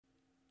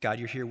God,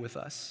 you're here with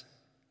us.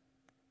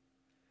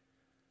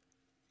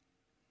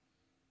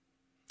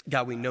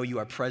 God, we know you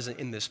are present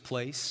in this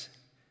place.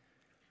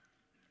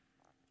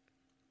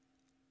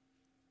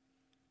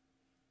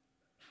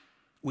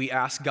 We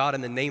ask, God,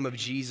 in the name of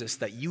Jesus,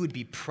 that you would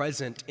be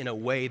present in a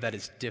way that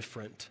is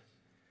different.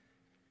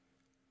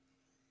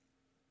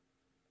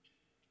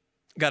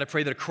 God, I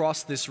pray that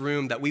across this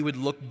room that we would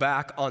look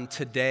back on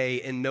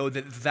today and know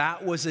that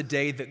that was a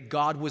day that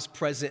God was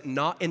present,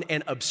 not in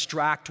an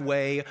abstract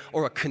way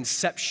or a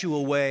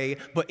conceptual way,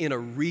 but in a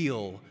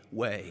real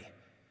way.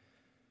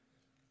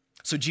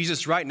 So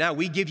Jesus, right now,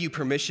 we give you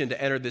permission to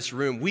enter this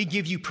room. We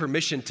give you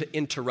permission to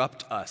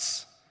interrupt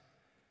us.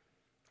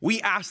 We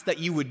ask that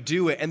you would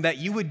do it, and that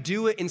you would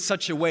do it in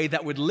such a way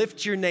that would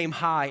lift your name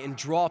high and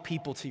draw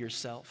people to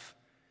yourself.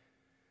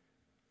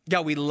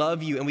 God, we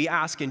love you, and we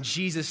ask in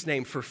Jesus'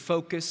 name for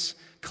focus,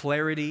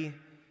 clarity,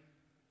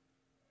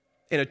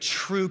 and a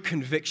true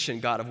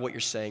conviction, God, of what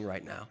you're saying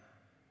right now.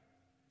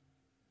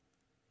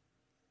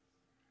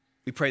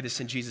 We pray this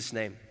in Jesus'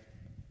 name.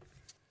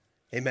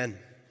 Amen.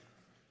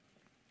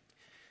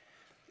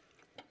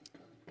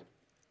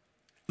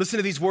 Listen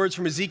to these words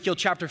from Ezekiel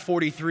chapter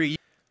 43.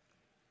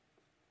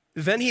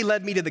 Then he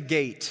led me to the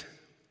gate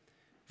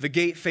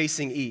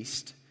facing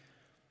east.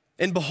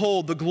 And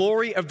behold, the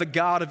glory of the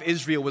God of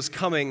Israel was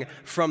coming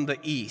from the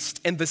east.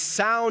 And the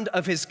sound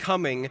of his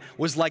coming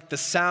was like the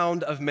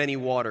sound of many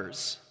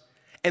waters.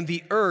 And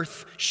the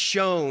earth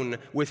shone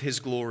with his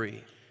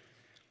glory.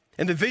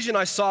 And the vision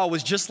I saw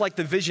was just like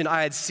the vision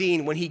I had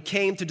seen when he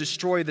came to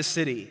destroy the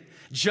city,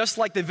 just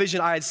like the vision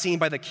I had seen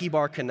by the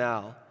Kibar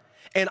Canal.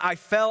 And I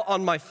fell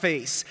on my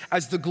face.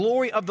 As the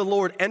glory of the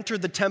Lord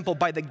entered the temple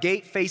by the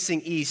gate facing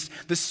east,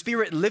 the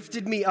Spirit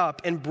lifted me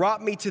up and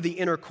brought me to the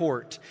inner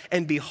court.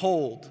 And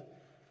behold,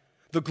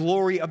 the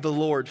glory of the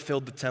Lord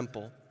filled the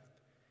temple.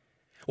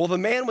 While the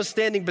man was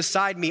standing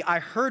beside me, I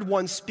heard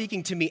one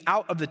speaking to me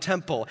out of the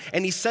temple.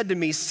 And he said to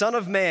me, Son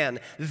of man,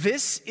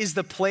 this is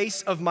the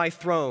place of my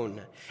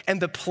throne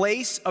and the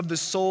place of the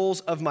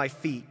soles of my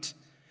feet,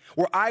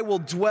 where I will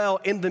dwell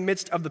in the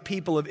midst of the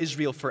people of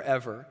Israel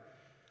forever.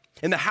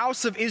 And the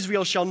house of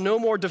Israel shall no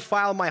more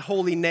defile my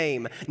holy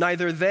name,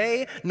 neither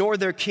they nor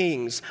their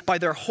kings, by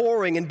their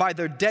whoring and by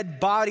their dead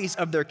bodies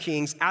of their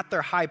kings at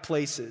their high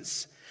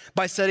places,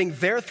 by setting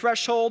their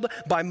threshold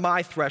by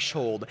my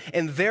threshold,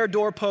 and their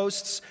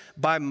doorposts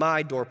by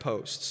my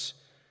doorposts,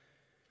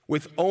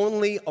 with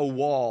only a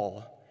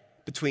wall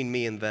between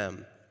me and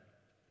them.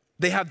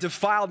 They have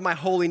defiled my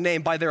holy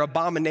name by their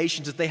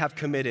abominations that they have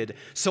committed,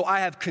 so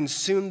I have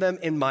consumed them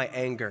in my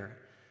anger.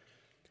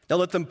 Now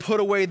let them put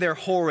away their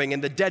whoring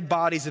and the dead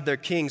bodies of their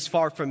kings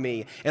far from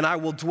me, and I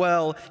will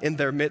dwell in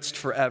their midst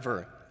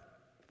forever.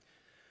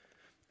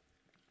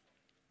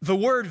 The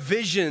word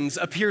visions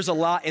appears a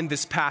lot in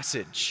this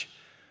passage.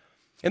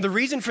 And the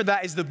reason for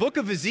that is the book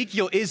of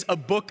Ezekiel is a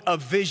book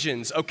of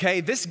visions,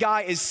 okay? This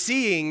guy is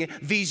seeing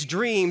these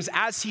dreams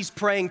as he's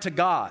praying to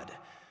God.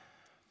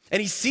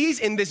 And he sees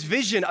in this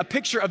vision a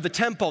picture of the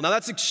temple. Now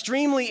that's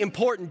extremely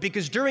important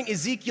because during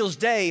Ezekiel's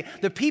day,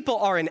 the people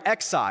are in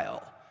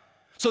exile.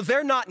 So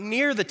they're not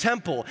near the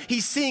temple.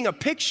 He's seeing a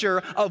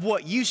picture of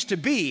what used to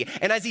be.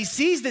 And as he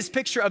sees this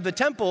picture of the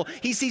temple,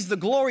 he sees the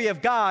glory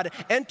of God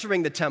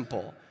entering the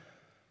temple.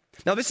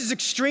 Now this is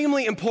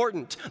extremely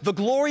important. The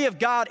glory of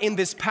God in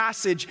this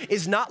passage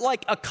is not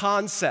like a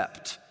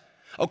concept.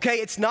 Okay,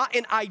 it's not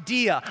an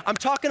idea. I'm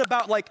talking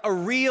about like a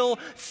real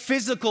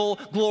physical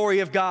glory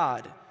of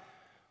God.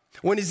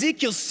 When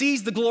Ezekiel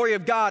sees the glory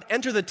of God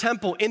enter the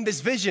temple in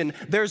this vision,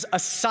 there's a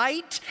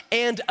sight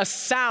and a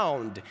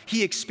sound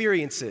he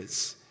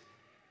experiences.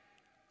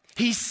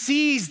 He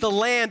sees the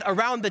land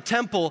around the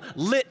temple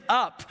lit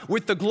up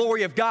with the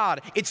glory of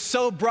God. It's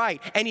so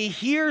bright, and he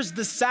hears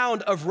the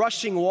sound of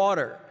rushing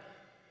water.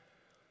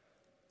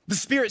 The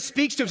Spirit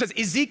speaks to him and says,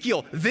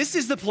 Ezekiel, this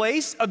is the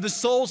place of the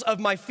soles of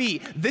my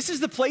feet. This is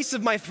the place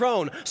of my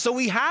throne. So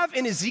we have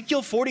in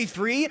Ezekiel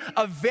 43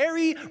 a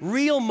very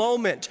real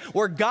moment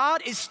where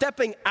God is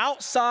stepping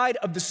outside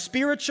of the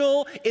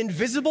spiritual,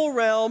 invisible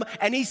realm,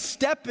 and he's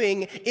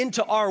stepping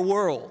into our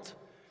world.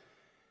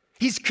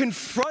 He's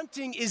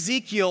confronting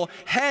Ezekiel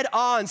head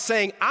on,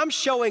 saying, I'm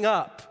showing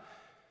up.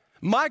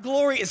 My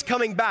glory is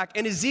coming back.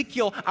 And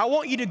Ezekiel, I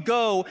want you to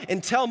go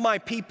and tell my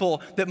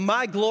people that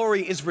my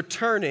glory is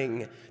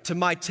returning to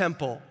my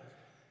temple.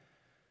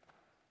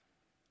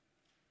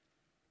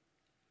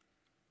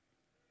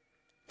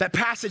 That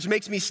passage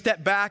makes me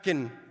step back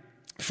and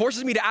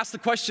forces me to ask the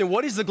question,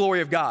 what is the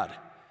glory of God?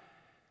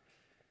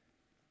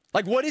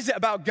 Like, what is it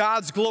about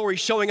God's glory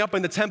showing up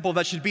in the temple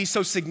that should be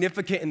so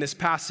significant in this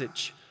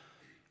passage?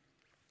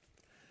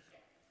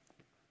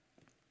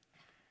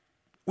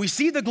 We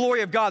see the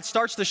glory of God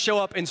starts to show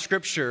up in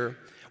Scripture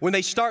when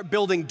they start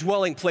building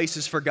dwelling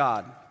places for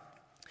God.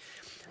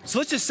 So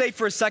let's just say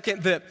for a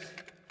second that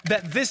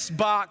this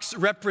box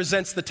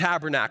represents the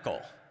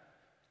tabernacle.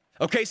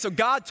 Okay, so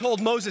God told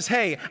Moses,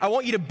 hey, I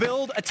want you to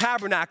build a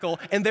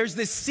tabernacle. And there's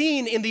this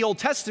scene in the Old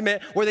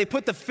Testament where they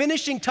put the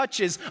finishing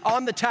touches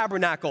on the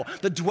tabernacle.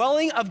 The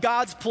dwelling of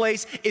God's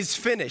place is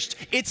finished.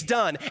 It's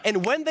done.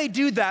 And when they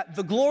do that,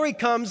 the glory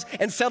comes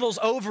and settles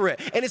over it.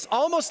 And it's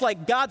almost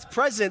like God's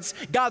presence,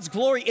 God's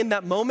glory in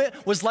that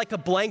moment was like a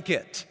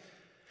blanket.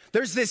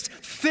 There's this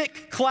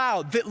thick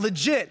cloud that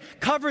legit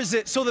covers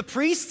it so the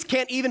priests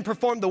can't even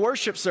perform the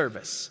worship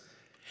service.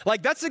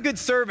 Like, that's a good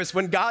service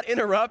when God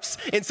interrupts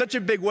in such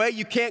a big way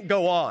you can't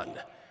go on.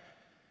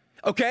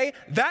 Okay?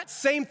 That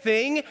same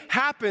thing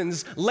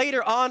happens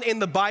later on in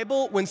the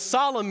Bible when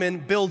Solomon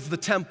builds the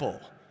temple.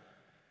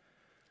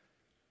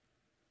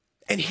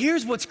 And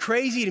here's what's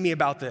crazy to me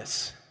about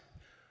this.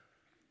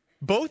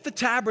 Both the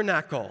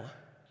tabernacle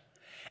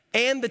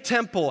and the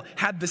temple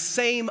had the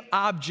same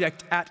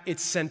object at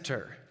its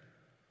center.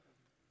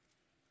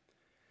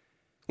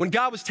 When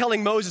God was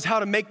telling Moses how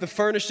to make the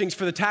furnishings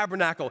for the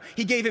tabernacle,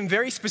 he gave him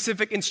very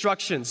specific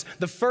instructions.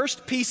 The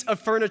first piece of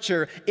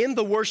furniture in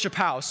the worship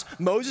house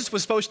Moses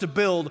was supposed to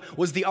build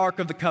was the Ark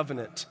of the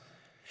Covenant.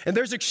 And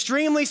there's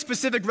extremely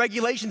specific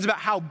regulations about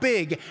how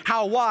big,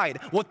 how wide,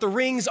 what the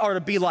rings are to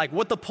be like,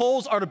 what the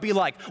poles are to be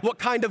like, what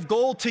kind of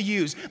gold to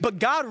use. But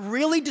God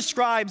really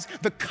describes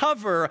the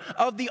cover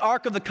of the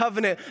Ark of the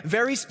Covenant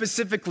very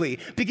specifically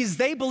because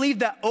they believed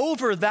that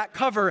over that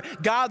cover,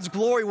 God's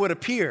glory would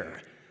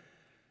appear.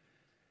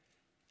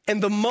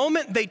 And the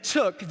moment they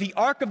took the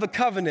Ark of the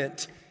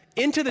Covenant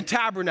into the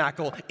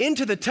tabernacle,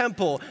 into the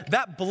temple,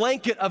 that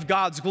blanket of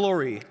God's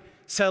glory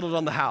settled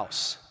on the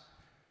house.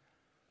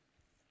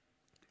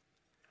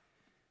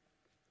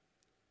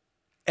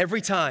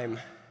 Every time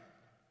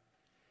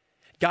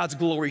God's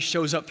glory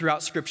shows up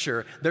throughout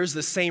Scripture, there's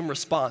the same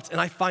response,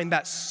 and I find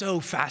that so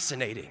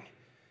fascinating.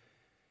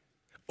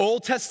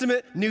 Old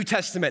Testament, New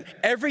Testament,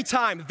 every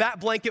time that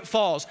blanket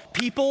falls,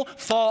 people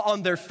fall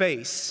on their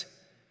face.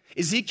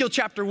 Ezekiel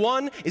chapter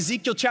 1,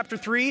 Ezekiel chapter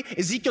 3,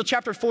 Ezekiel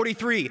chapter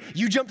 43.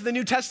 You jump to the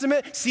New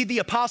Testament, see the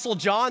Apostle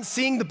John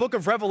seeing the book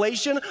of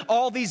Revelation,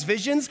 all these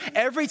visions.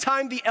 Every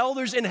time the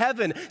elders in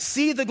heaven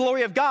see the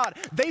glory of God,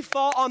 they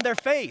fall on their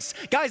face.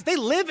 Guys, they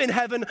live in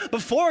heaven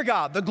before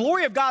God. The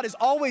glory of God is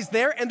always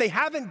there, and they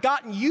haven't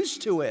gotten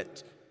used to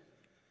it.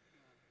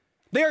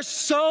 They are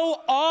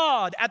so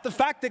awed at the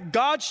fact that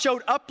God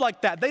showed up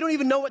like that. They don't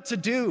even know what to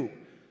do.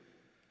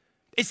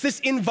 It's this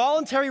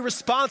involuntary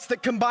response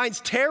that combines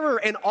terror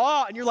and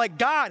awe, and you're like,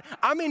 God,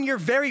 I'm in your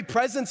very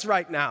presence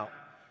right now.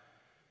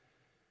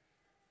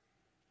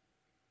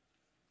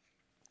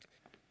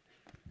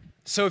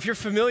 So if you're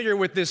familiar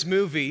with this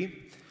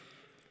movie,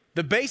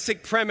 the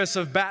basic premise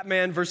of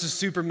Batman versus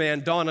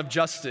Superman, Dawn of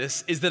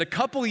Justice, is that a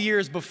couple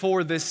years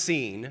before this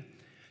scene,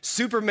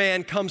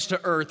 Superman comes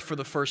to Earth for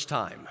the first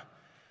time.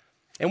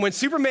 And when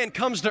Superman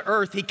comes to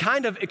Earth, he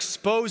kind of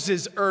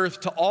exposes Earth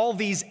to all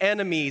these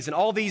enemies and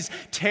all these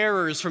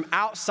terrors from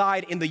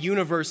outside in the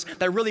universe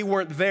that really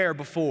weren't there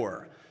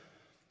before.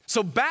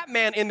 So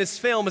Batman in this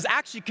film is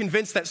actually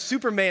convinced that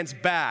Superman's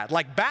bad.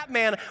 Like,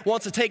 Batman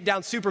wants to take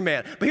down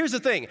Superman. But here's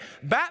the thing.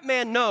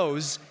 Batman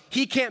knows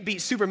he can't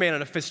beat Superman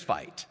in a fist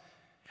fight.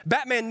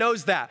 Batman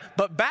knows that.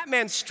 But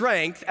Batman's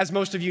strength, as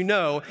most of you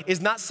know,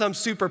 is not some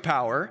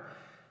superpower.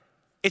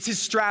 It's his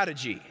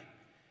strategy.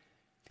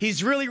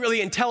 He's really,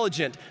 really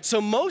intelligent. So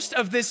most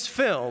of this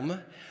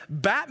film,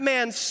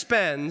 Batman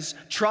spends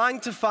trying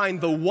to find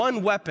the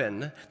one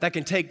weapon that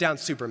can take down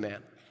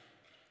Superman.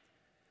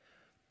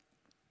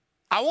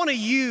 I want to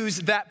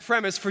use that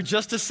premise for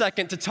just a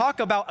second to talk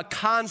about a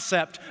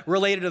concept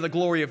related to the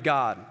glory of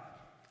God.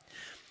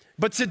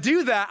 But to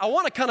do that, I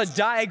want to kind of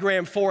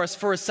diagram for us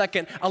for a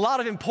second a lot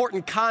of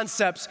important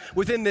concepts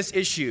within this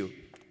issue.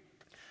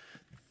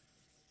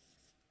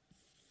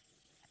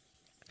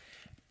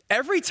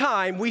 Every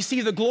time we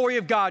see the glory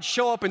of God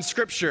show up in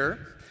Scripture,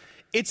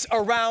 it's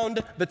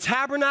around the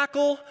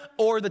tabernacle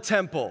or the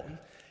temple.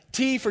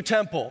 T for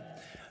temple.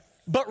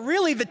 But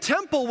really, the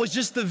temple was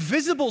just the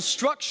visible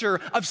structure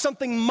of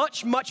something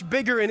much, much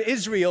bigger in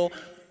Israel,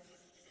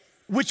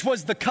 which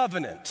was the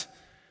covenant.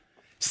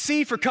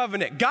 C for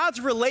covenant. God's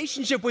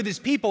relationship with his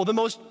people, the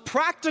most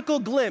practical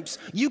glimpse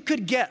you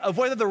could get of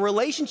whether the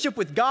relationship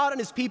with God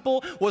and his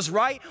people was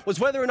right, was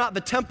whether or not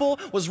the temple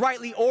was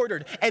rightly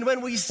ordered. And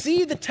when we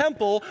see the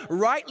temple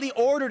rightly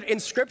ordered in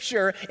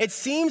Scripture, it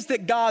seems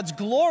that God's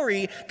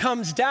glory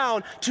comes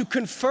down to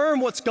confirm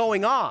what's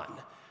going on.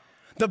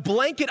 The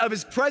blanket of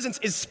his presence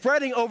is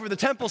spreading over the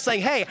temple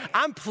saying, hey,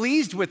 I'm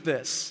pleased with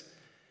this.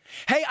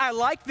 Hey, I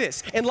like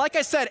this. And like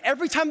I said,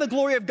 every time the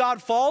glory of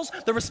God falls,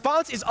 the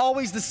response is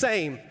always the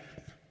same.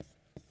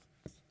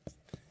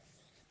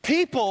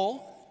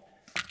 People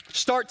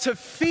start to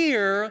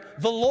fear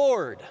the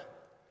Lord.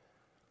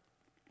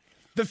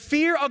 The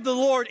fear of the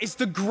Lord is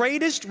the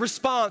greatest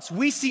response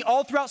we see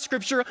all throughout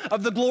Scripture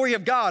of the glory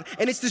of God.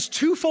 And it's this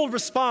twofold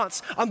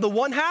response. On the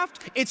one half,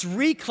 it's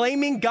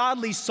reclaiming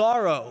godly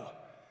sorrow.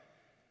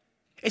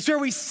 It's where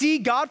we see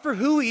God for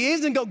who he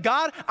is and go,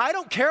 God, I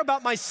don't care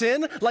about my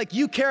sin like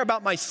you care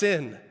about my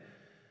sin.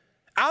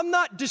 I'm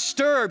not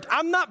disturbed.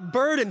 I'm not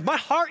burdened. My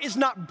heart is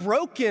not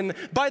broken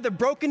by the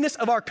brokenness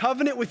of our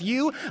covenant with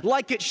you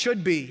like it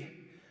should be.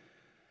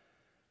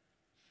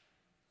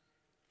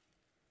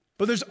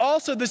 But there's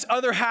also this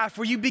other half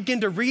where you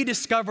begin to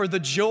rediscover the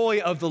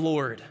joy of the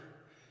Lord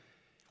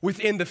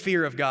within the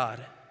fear of God.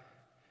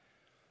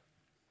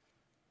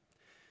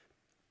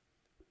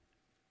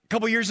 A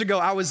couple years ago,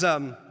 I was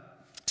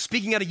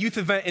speaking at a youth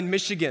event in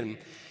Michigan.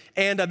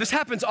 And this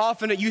happens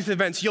often at youth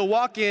events. You'll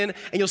walk in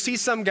and you'll see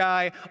some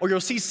guy or you'll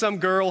see some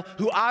girl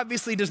who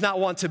obviously does not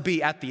want to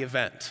be at the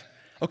event.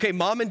 Okay,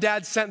 mom and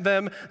dad sent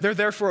them. They're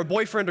there for a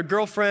boyfriend or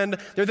girlfriend.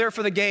 They're there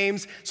for the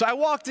games. So I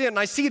walked in and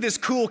I see this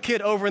cool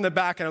kid over in the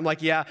back and I'm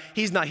like, yeah,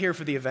 he's not here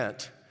for the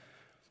event.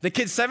 The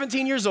kid's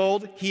 17 years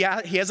old. He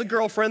has a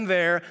girlfriend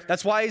there.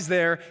 That's why he's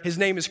there. His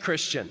name is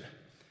Christian.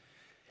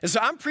 And so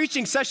I'm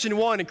preaching session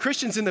 1 and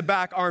Christian's in the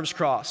back, arms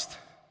crossed.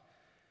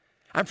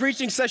 I'm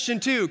preaching session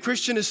 2.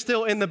 Christian is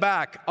still in the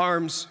back,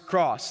 arms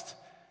crossed.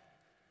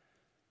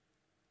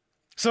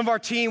 Some of our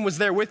team was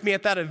there with me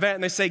at that event,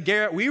 and they say,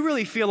 Garrett, we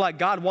really feel like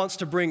God wants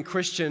to bring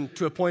Christian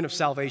to a point of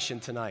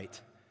salvation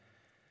tonight.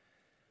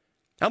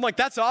 I'm like,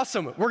 that's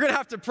awesome. We're going to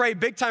have to pray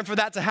big time for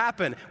that to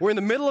happen. We're in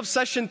the middle of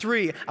session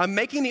 3. I'm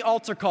making the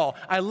altar call.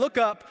 I look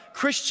up.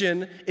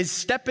 Christian is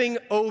stepping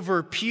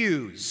over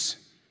pews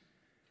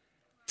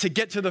to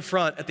get to the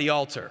front at the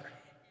altar.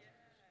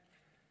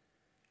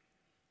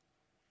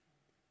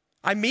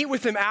 I meet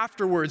with him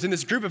afterwards in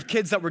this group of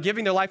kids that were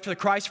giving their life to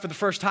Christ for the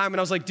first time, and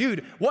I was like,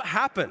 dude, what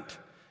happened?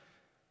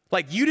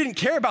 Like, you didn't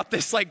care about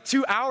this like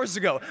 2 hours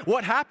ago.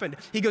 What happened?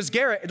 He goes,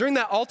 Garrett, during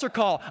that altar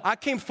call, I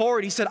came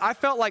forward. He said, I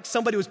felt like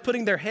somebody was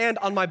putting their hand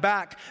on my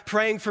back,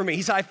 praying for me.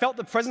 He said, I felt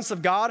the presence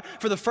of God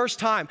for the first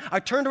time. I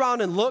turned around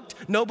and looked.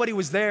 Nobody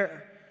was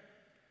there.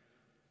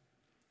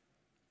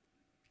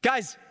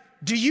 Guys,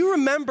 do you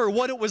remember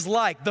what it was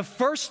like the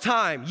first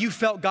time you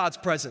felt God's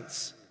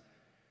presence?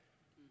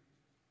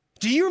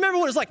 Do you remember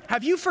what it was like?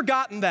 Have you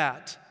forgotten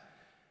that?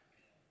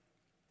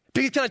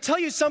 Because can I tell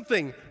you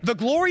something? The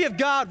glory of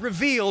God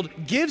revealed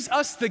gives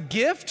us the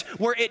gift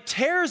where it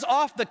tears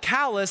off the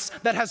callus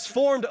that has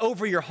formed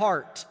over your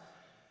heart.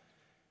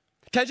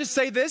 Can I just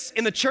say this?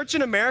 In the church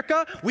in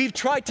America, we've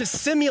tried to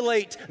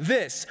simulate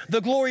this,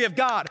 the glory of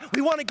God.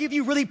 We want to give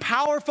you really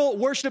powerful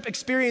worship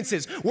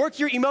experiences, work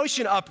your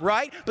emotion up,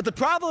 right? But the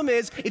problem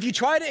is, if you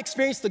try to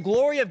experience the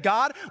glory of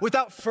God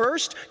without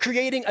first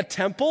creating a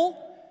temple,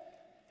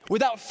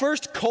 without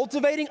first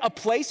cultivating a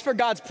place for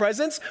God's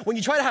presence, when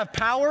you try to have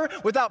power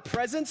without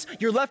presence,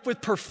 you're left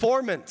with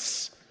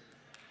performance.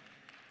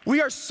 We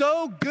are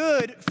so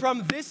good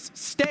from this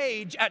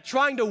stage at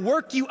trying to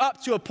work you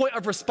up to a point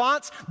of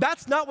response.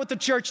 That's not what the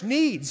church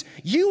needs.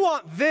 You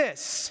want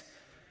this.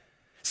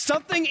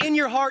 Something in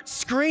your heart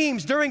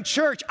screams during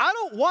church, I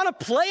don't want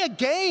to play a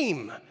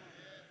game.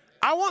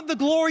 I want the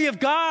glory of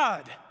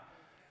God.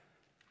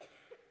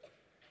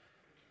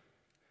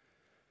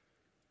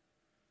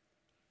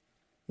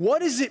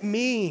 What does it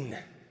mean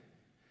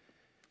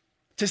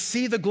to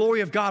see the glory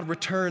of God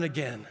return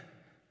again?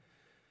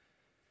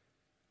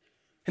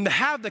 And to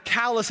have the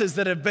calluses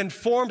that have been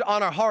formed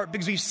on our heart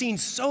because we've seen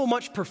so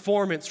much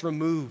performance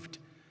removed.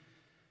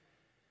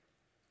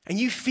 And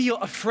you feel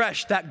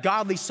afresh that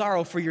godly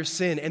sorrow for your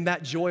sin and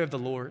that joy of the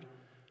Lord.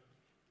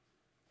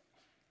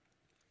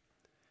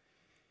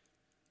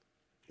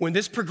 When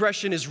this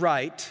progression is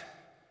right,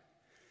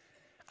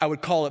 I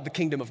would call it the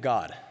kingdom of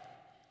God.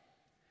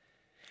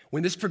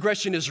 When this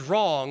progression is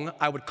wrong,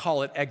 I would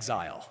call it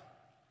exile.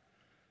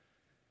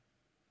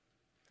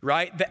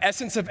 Right? The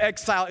essence of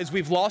exile is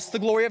we've lost the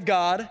glory of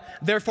God,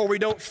 therefore we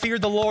don't fear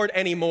the Lord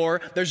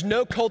anymore. There's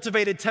no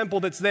cultivated temple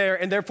that's there,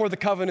 and therefore the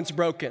covenant's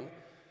broken.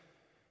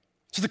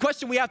 So the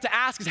question we have to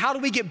ask is, how do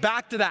we get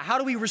back to that? How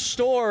do we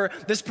restore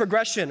this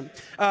progression?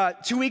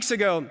 2 weeks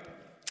ago,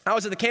 I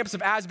was at the campus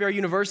of Asbury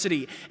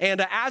University,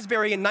 and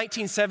Asbury in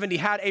 1970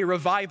 had a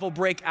revival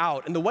break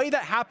out. And the way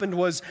that happened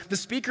was the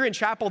speaker in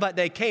chapel that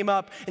day came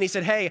up and he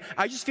said, hey,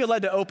 I just feel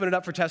led to open it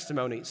up for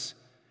testimonies.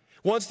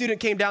 One student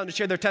came down to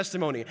share their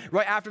testimony.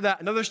 Right after that,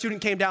 another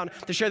student came down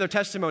to share their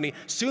testimony.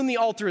 Soon the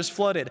altar is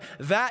flooded.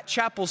 That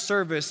chapel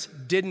service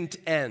didn't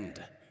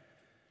end.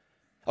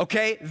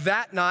 Okay,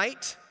 that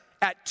night,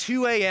 at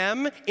 2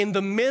 a.m., in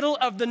the middle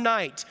of the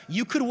night,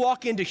 you could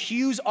walk into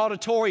Hughes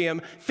Auditorium,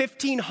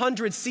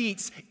 1,500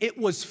 seats, it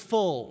was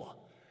full.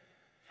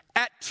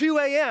 At 2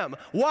 a.m.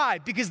 Why?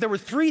 Because there were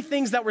 3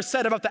 things that were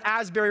said about the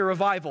Asbury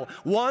revival.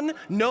 1,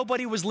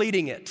 nobody was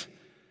leading it.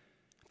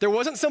 There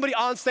wasn't somebody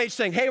on stage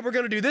saying, hey, we're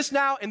going to do this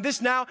now and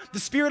this now. The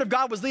Spirit of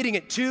God was leading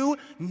it. 2,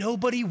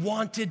 nobody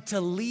wanted to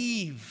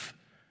leave.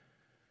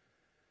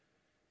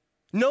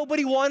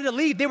 Nobody wanted to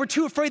leave. They were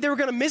too afraid they were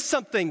going to miss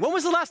something. When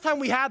was the last time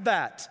we had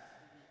that?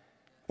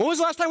 When was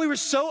the last time we were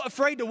so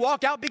afraid to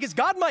walk out because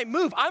God might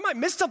move? I might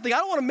miss something. I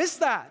don't want to miss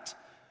that.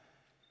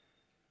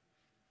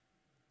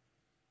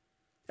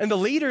 And the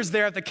leaders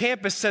there at the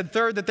campus said,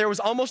 third, that there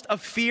was almost a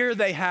fear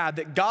they had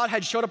that God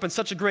had showed up on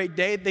such a great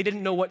day, they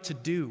didn't know what to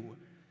do.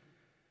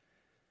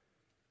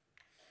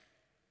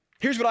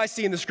 Here's what I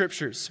see in the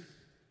scriptures.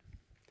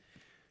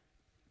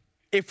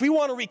 If we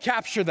want to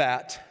recapture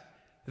that,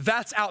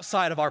 that's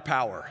outside of our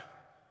power.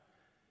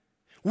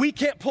 We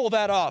can't pull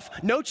that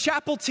off. No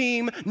chapel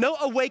team, no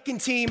awaken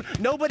team,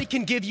 nobody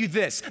can give you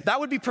this. That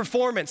would be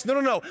performance.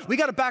 No. We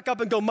got to back up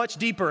and go much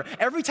deeper.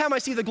 Every time I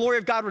see the glory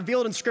of God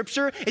revealed in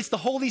Scripture, it's the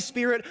Holy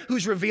Spirit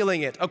who's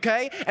revealing it,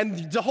 okay?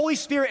 And the Holy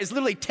Spirit is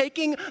literally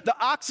taking the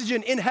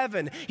oxygen in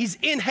heaven. He's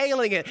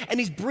inhaling it and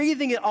he's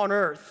breathing it on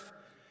earth.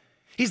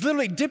 He's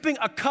literally dipping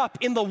a cup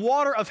in the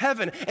water of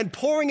heaven and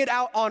pouring it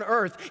out on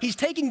earth. He's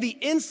taking the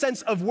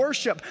incense of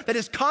worship that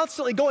is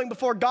constantly going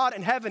before God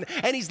in heaven,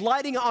 and he's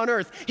lighting it on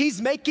earth. He's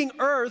making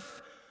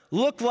earth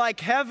look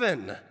like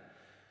heaven.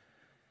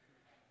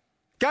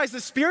 Guys,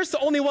 the Spirit's the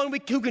only one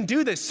who can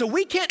do this. So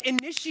we can't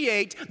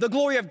initiate the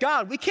glory of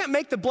God. We can't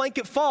make the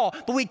blanket fall,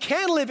 but we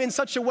can live in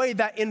such a way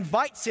that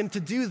invites him to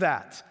do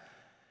that.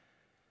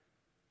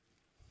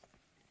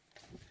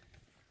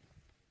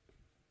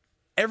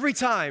 Every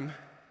time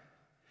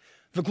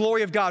the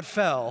glory of God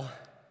fell,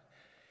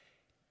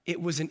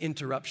 it was an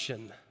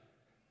interruption.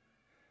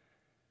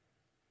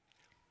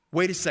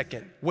 Wait a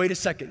second,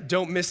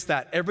 don't miss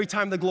that. Every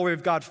time the glory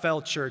of God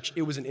fell, church,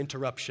 it was an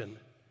interruption.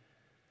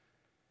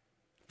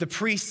 The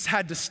priests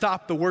had to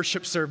stop the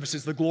worship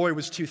services. The glory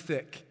was too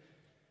thick.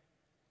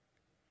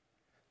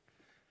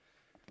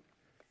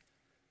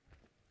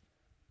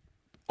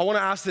 I want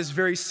to ask this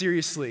very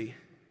seriously.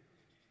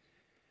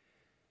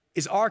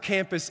 Is our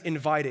campus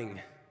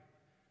inviting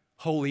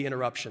holy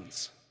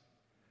interruptions?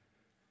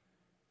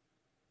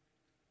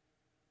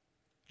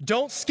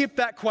 Don't skip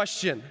that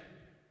question.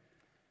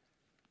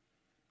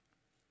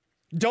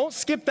 Don't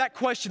skip that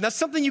question. That's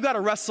something you got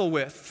to wrestle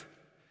with.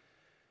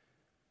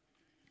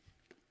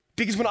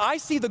 Because when I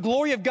see the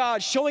glory of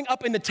God showing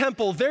up in the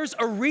temple, there's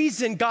a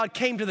reason God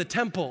came to the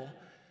temple.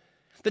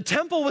 The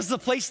temple was the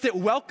place that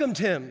welcomed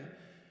him.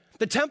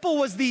 The temple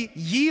was the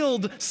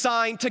yield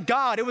sign to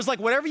God. It was like,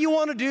 whatever you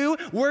want to do,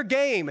 we're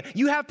game.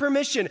 You have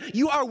permission.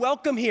 You are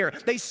welcome here.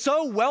 They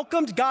so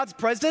welcomed God's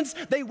presence,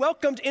 they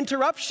welcomed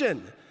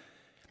interruption.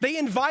 They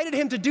invited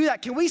him to do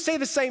that. Can we say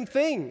the same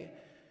thing?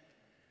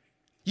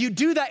 You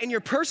do that in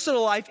your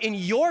personal life, in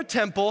your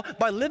temple,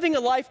 by living a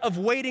life of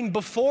waiting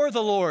before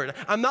the Lord.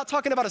 I'm not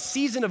talking about a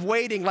season of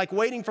waiting, like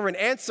waiting for an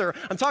answer.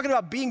 I'm talking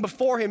about being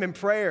before him in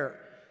prayer.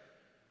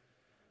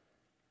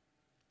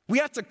 We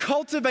have to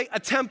cultivate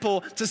a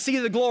temple to see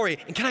the glory.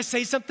 And can I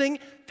say something?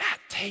 That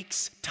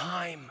takes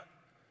time.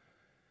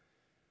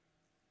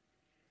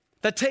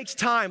 That takes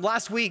time.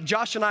 Last week,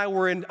 Josh and I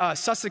were in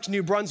Sussex,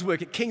 New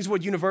Brunswick at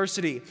Kingswood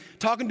University,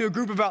 talking to a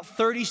group of about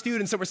 30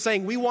 students that were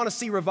saying, we want to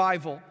see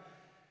revival.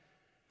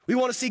 We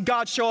want to see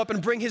God show up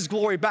and bring his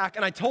glory back.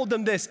 And I told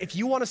them this, if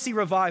you want to see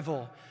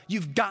revival,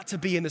 you've got to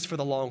be in this for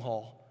the long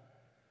haul.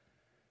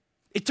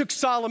 It took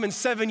Solomon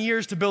 7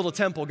 years to build a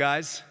temple,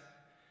 guys.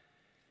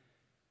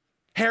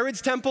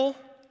 Herod's temple,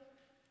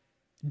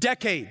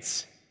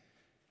 decades.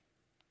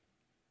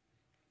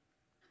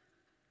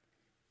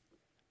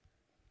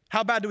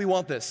 How bad do we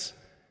want this?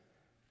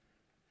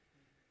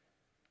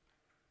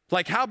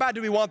 Like, how bad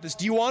do we want this?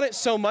 Do you want it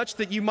so much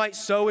that you might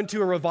sow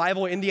into a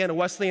revival at Indiana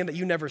Wesleyan that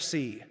you never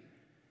see?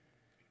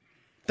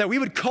 That we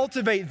would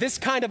cultivate this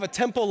kind of a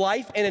temple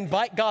life and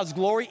invite God's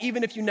glory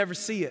even if you never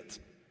see it?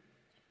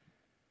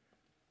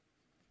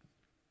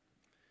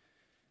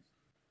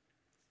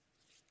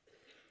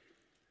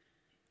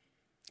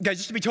 Guys,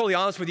 just to be totally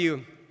honest with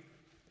you,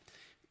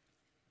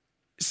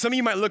 some of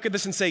you might look at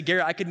this and say,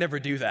 Gary, I could never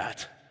do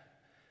that.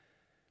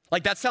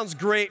 Like, that sounds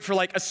great for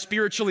like a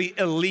spiritually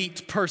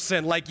elite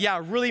person, like,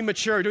 yeah, really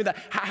mature doing that.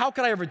 How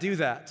could I ever do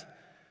that?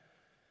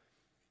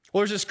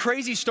 Well, there's this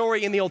crazy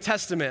story in the Old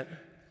Testament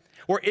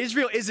where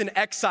Israel is in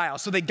exile,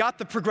 so they got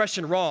the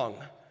progression wrong,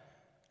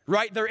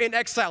 right? They're in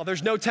exile.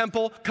 There's no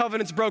temple,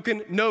 covenant's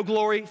broken, no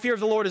glory, fear of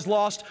the Lord is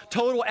lost,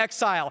 total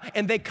exile.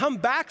 And they come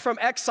back from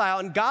exile,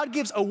 and God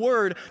gives a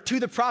word to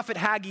the prophet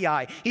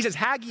Haggai. He says,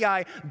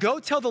 Haggai, go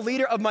tell the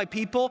leader of my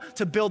people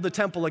to build the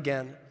temple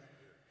again.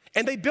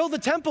 And they build the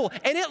temple,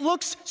 and it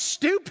looks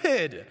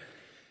stupid.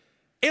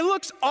 It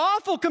looks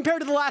awful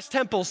compared to the last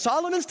temple.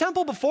 Solomon's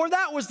temple before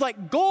that was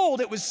like gold,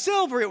 it was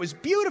silver, it was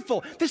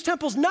beautiful. This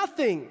temple's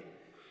nothing.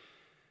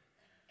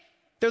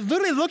 They're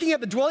literally looking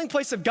at the dwelling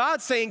place of God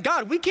saying,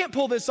 God, we can't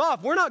pull this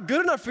off. We're not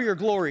good enough for your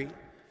glory.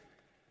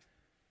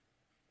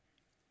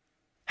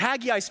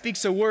 Haggai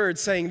speaks a word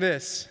saying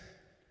this,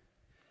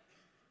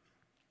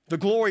 the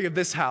glory of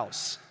this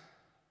house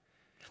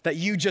that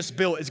you just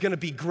built is going to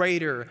be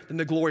greater than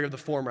the glory of the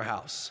former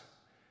house.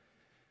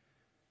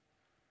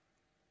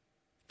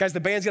 Guys, the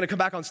band's going to come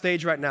back on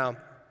stage right now.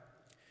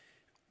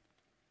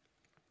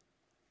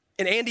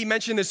 And Andy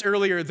mentioned this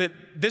earlier, that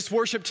this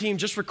worship team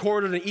just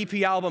recorded an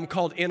EP album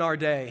called In Our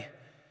Day.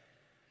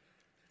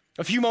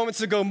 A few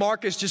moments ago,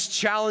 Marcus just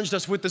challenged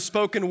us with the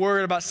spoken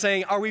word about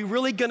saying, are we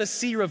really going to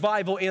see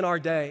revival in our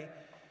day?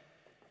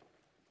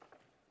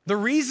 The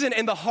reason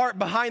and the heart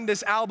behind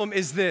this album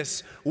is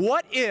this: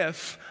 what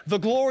if the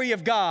glory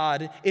of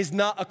God is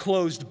not a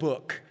closed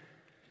book?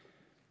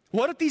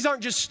 What if these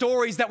aren't just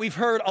stories that we've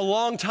heard a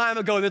long time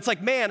ago that's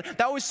like, man,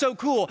 that was so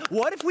cool.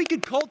 What if we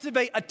could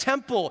cultivate a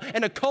temple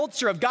and a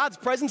culture of God's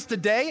presence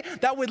today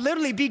that would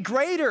literally be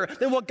greater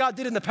than what God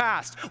did in the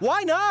past?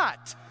 Why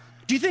not?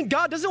 Do you think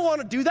God doesn't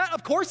want to do that?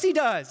 Of course he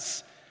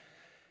does.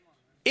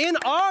 In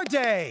our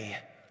day,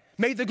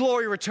 may the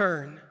glory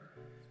return.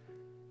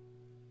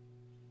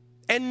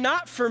 And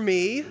not for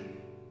me,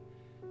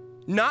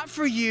 not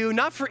for you,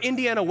 not for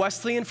Indiana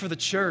Wesleyan, for the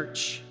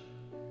church,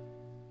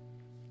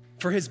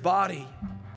 for his body.